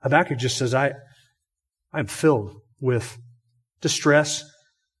 Habakkuk just says, I'm filled with distress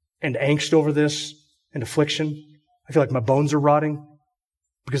and angst over this and affliction. I feel like my bones are rotting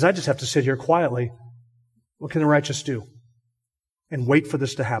because I just have to sit here quietly. What can the righteous do? And wait for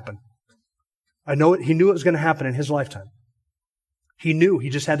this to happen. I know it. He knew it was going to happen in his lifetime. He knew he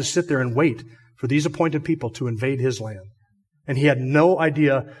just had to sit there and wait for these appointed people to invade his land. And he had no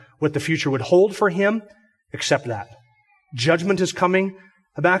idea what the future would hold for him except that. Judgment is coming,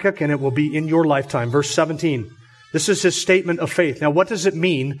 Habakkuk, and it will be in your lifetime. Verse 17. This is his statement of faith. Now, what does it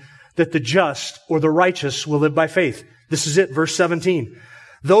mean that the just or the righteous will live by faith? This is it, verse 17.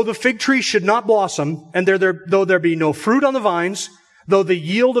 Though the fig tree should not blossom, and though there be no fruit on the vines, Though the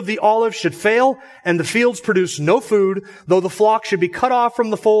yield of the olive should fail, and the fields produce no food, though the flock should be cut off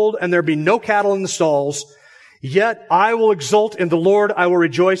from the fold, and there be no cattle in the stalls, yet I will exult in the Lord, I will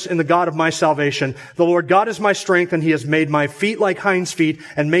rejoice in the God of my salvation. The Lord God is my strength, and he has made my feet like hinds' feet,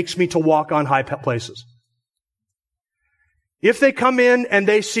 and makes me to walk on high places. If they come in and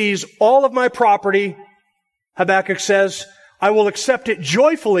they seize all of my property, Habakkuk says, I will accept it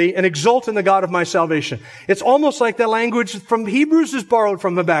joyfully and exult in the God of my salvation. It's almost like the language from Hebrews is borrowed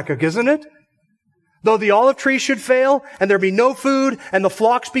from Habakkuk, isn't it? Though the olive tree should fail, and there be no food, and the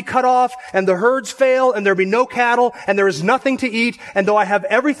flocks be cut off, and the herds fail, and there be no cattle, and there is nothing to eat, and though I have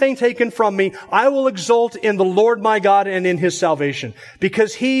everything taken from me, I will exult in the Lord my God and in his salvation.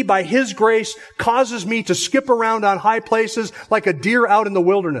 Because he, by his grace, causes me to skip around on high places like a deer out in the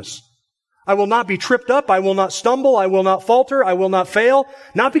wilderness. I will not be tripped up. I will not stumble. I will not falter. I will not fail.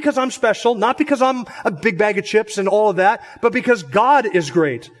 Not because I'm special, not because I'm a big bag of chips and all of that, but because God is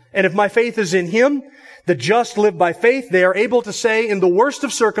great. And if my faith is in him, the just live by faith. They are able to say in the worst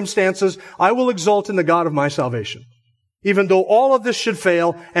of circumstances, I will exult in the God of my salvation. Even though all of this should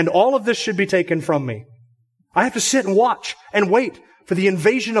fail and all of this should be taken from me. I have to sit and watch and wait for the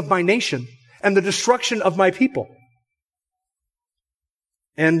invasion of my nation and the destruction of my people.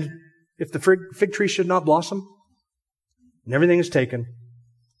 And if the fig tree should not blossom and everything is taken,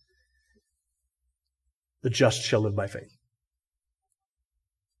 the just shall live by faith.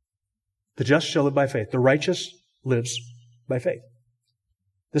 The just shall live by faith. The righteous lives by faith.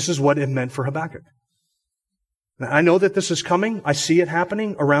 This is what it meant for Habakkuk. Now, I know that this is coming. I see it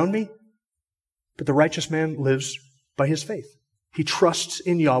happening around me. But the righteous man lives by his faith. He trusts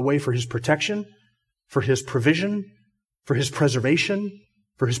in Yahweh for his protection, for his provision, for his preservation,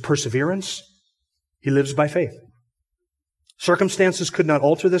 for his perseverance. He lives by faith. Circumstances could not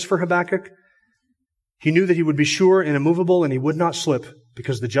alter this for Habakkuk. He knew that he would be sure and immovable and he would not slip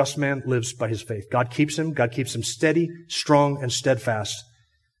because the just man lives by his faith. God keeps him steady, strong, and steadfast,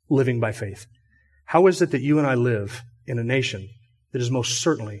 living by faith. How is it that you and I live in a nation that is most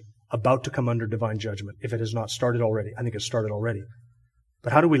certainly about to come under divine judgment, if it has not started already? I think it's started already.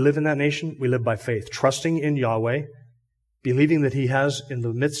 But how do we live in that nation? We live by faith, trusting in Yahweh, believing that he has, in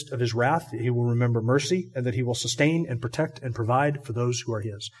the midst of his wrath, that he will remember mercy and that he will sustain and protect and provide for those who are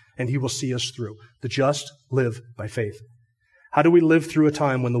his. And he will see us through. The just live by faith. How do we live through a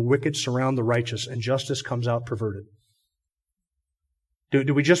time when the wicked surround the righteous and justice comes out perverted?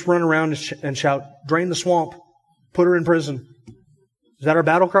 Do we just run around and shout, drain the swamp, put her in prison? Is that our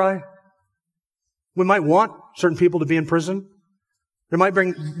battle cry? We might want certain people to be in prison. There might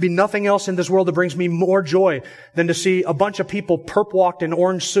be nothing else in this world that brings me more joy than to see a bunch of people perp-walked in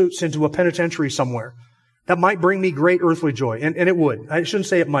orange suits into a penitentiary somewhere. That might bring me great earthly joy. And it would. I shouldn't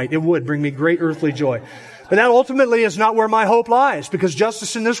say it might. It would bring me great earthly joy. But that ultimately is not where my hope lies, because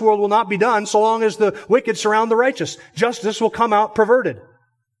justice in this world will not be done so long as the wicked surround the righteous. Justice will come out perverted.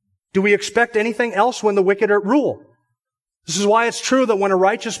 Do we expect anything else when the wicked rule? This is why it's true that when a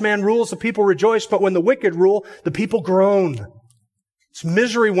righteous man rules, the people rejoice, but when the wicked rule, the people groan. It's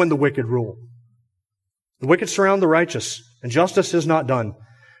misery when the wicked rule. The wicked surround the righteous, and justice is not done.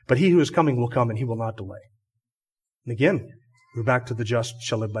 But he who is coming will come, and he will not delay. And again, we're back to the just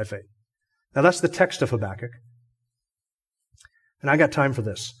shall live by faith. Now that's the text of Habakkuk. And I got time for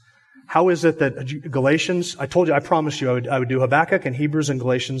this. How is it that Galatians, I promised you I would do Habakkuk and Hebrews and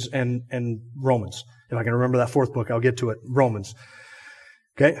Galatians and Romans. If I can remember that fourth book, I'll get to it. Romans.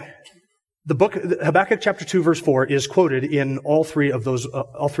 Okay? The book, Habakkuk chapter 2 verse 4 is quoted in all three of those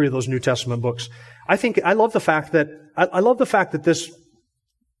New Testament books. I love the fact that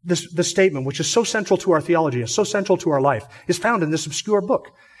this statement, which is so central to our theology and so central to our life, is found in this obscure book.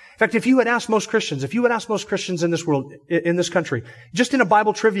 In fact, if you had asked most Christians in this world, in this country, just in a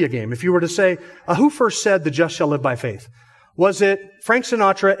Bible trivia game, if you were to say, who first said the just shall live by faith? Was it Frank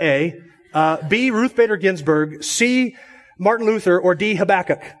Sinatra, A, B, Ruth Bader Ginsburg, C, Martin Luther, or D,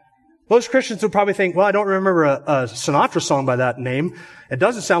 Habakkuk? Most Christians would probably think, well, I don't remember a Sinatra song by that name. It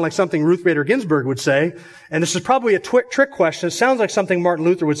doesn't sound like something Ruth Bader Ginsburg would say. And this is probably a trick question. It sounds like something Martin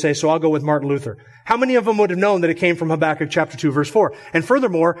Luther would say, so I'll go with Martin Luther. How many of them would have known that it came from Habakkuk chapter 2 verse 4? And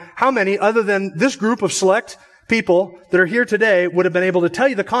furthermore, how many, other than this group of select people that are here today, would have been able to tell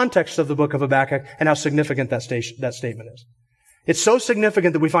you the context of the book of Habakkuk and how significant that statement is? It's so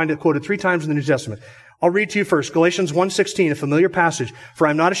significant that we find it quoted 3 times in the New Testament. I'll read to you first. Galatians 1:16, a familiar passage. For I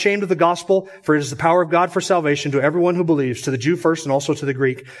am not ashamed of the gospel, for it is the power of God for salvation to everyone who believes, to the Jew first and also to the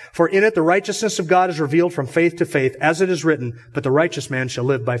Greek. For in it the righteousness of God is revealed from faith to faith, as it is written, but the righteous man shall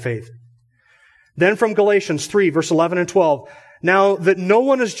live by faith. Then from Galatians 3, verse 11 and 12, Now that no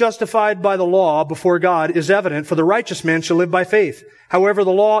one is justified by the law before God is evident, for the righteous man shall live by faith. However,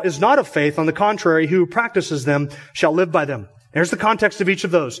 the law is not of faith. On the contrary, who practices them shall live by them. There's the context of each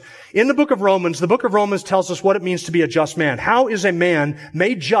of those. In the book of Romans tells us what it means to be a just man. How is a man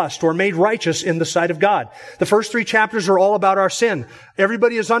made just or made righteous in the sight of God? The first 3 chapters are all about our sin.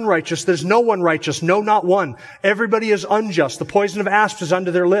 Everybody is unrighteous. There's no one righteous. No, not one. Everybody is unjust. The poison of asps is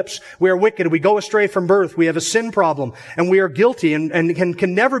under their lips. We are wicked. We go astray from birth. We have a sin problem. And we are guilty and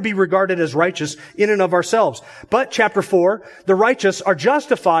can never be regarded as righteous in and of ourselves. But chapter 4, the righteous are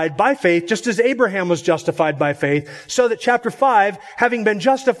justified by faith, just as Abraham was justified by faith, so that chapter 5, having been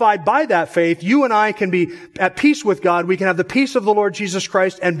justified by that faith, you and I can be at peace with God. We can have the peace of the Lord Jesus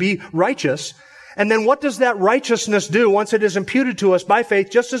Christ and be righteous. And then what does that righteousness do once it is imputed to us by faith,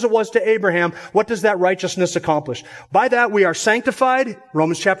 just as it was to Abraham? What does that righteousness accomplish? By that, we are sanctified,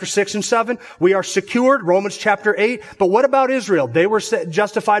 Romans chapter 6 and 7. We are secured, Romans chapter 8. But what about Israel? They were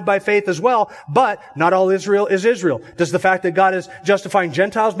justified by faith as well, but not all Israel is Israel. Does the fact that God is justifying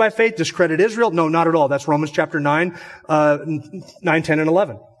Gentiles by faith discredit Israel? No, not at all. That's Romans chapter 9, 10, and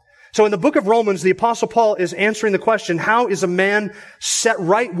 11. So in the book of Romans, the Apostle Paul is answering the question, how is a man set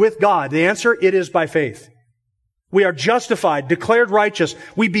right with God? The answer, it is by faith. We are justified, declared righteous.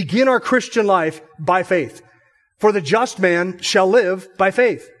 We begin our Christian life by faith. For the just man shall live by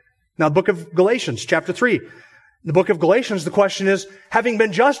faith. Now, the book of Galatians, chapter 3. In the book of Galatians, the question is, having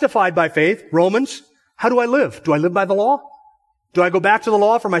been justified by faith, Romans, how do I live? Do I live by the law? Do I go back to the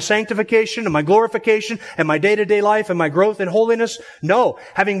law for my sanctification and my glorification and my day-to-day life and my growth in holiness? No.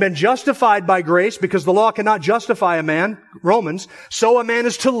 Having been justified by grace, because the law cannot justify a man, Romans, so a man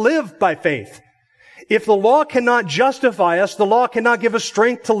is to live by faith. If the law cannot justify us, the law cannot give us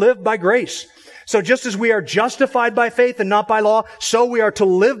strength to live by grace. So just as we are justified by faith and not by law, so we are to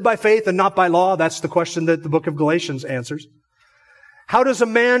live by faith and not by law. That's the question that the book of Galatians answers. How does a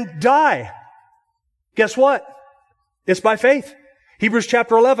man die? Guess what? It's by faith. Hebrews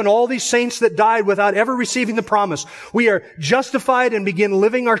chapter 11, all these saints that died without ever receiving the promise. We are justified and begin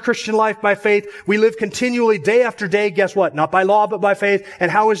living our Christian life by faith. We live continually day after day. Guess what? Not by law, but by faith. And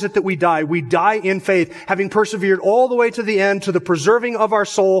how is it that we die? We die in faith, having persevered all the way to the end, to the preserving of our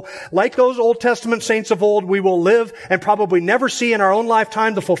soul. Like those Old Testament saints of old, we will live and probably never see in our own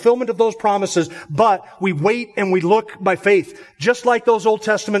lifetime the fulfillment of those promises. But we wait and we look by faith, just like those Old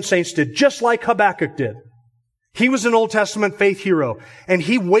Testament saints did, just like Habakkuk did. He was an Old Testament faith hero, and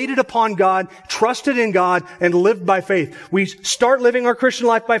he waited upon God, trusted in God, and lived by faith. We start living our Christian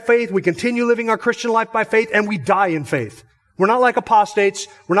life by faith, we continue living our Christian life by faith, and we die in faith. We're not like apostates.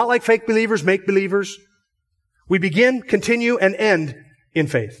 We're not like fake believers, make believers. We begin, continue, and end in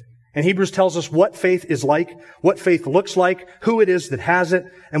faith. And Hebrews tells us what faith is like, what faith looks like, who it is that has it,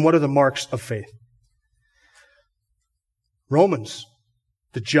 and what are the marks of faith. Romans,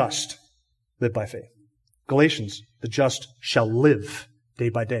 the just live by faith. Galatians, the just shall live day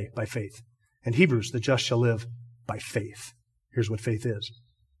by day by faith. And Hebrews, the just shall live by faith. Here's what faith is.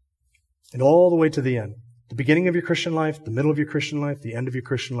 And all the way to the end, the beginning of your Christian life, the middle of your Christian life, the end of your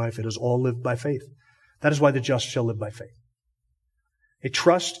Christian life, it is all lived by faith. That is why the just shall live by faith. A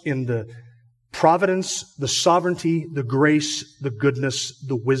trust in the providence, the sovereignty, the grace, the goodness,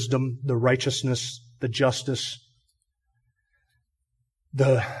 the wisdom, the righteousness, the justice,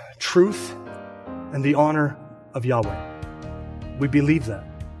 the truth, and the honor of Yahweh. We believe that.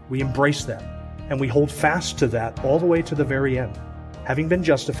 We embrace that. And we hold fast to that all the way to the very end. Having been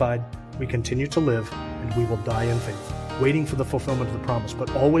justified, we continue to live, and we will die in faith, waiting for the fulfillment of the promise,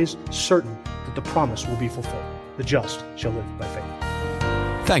 but always certain that the promise will be fulfilled. The just shall live by faith.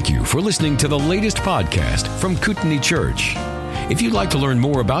 Thank you for listening to the latest podcast from Kootenai Church. If you'd like to learn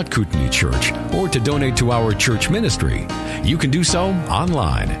more about Kootenai Church or to donate to our church ministry, you can do so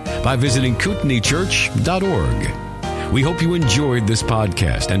online by visiting kootenaichurch.org. We hope you enjoyed this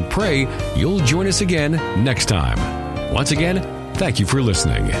podcast and pray you'll join us again next time. Once again, thank you for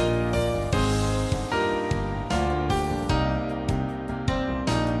listening.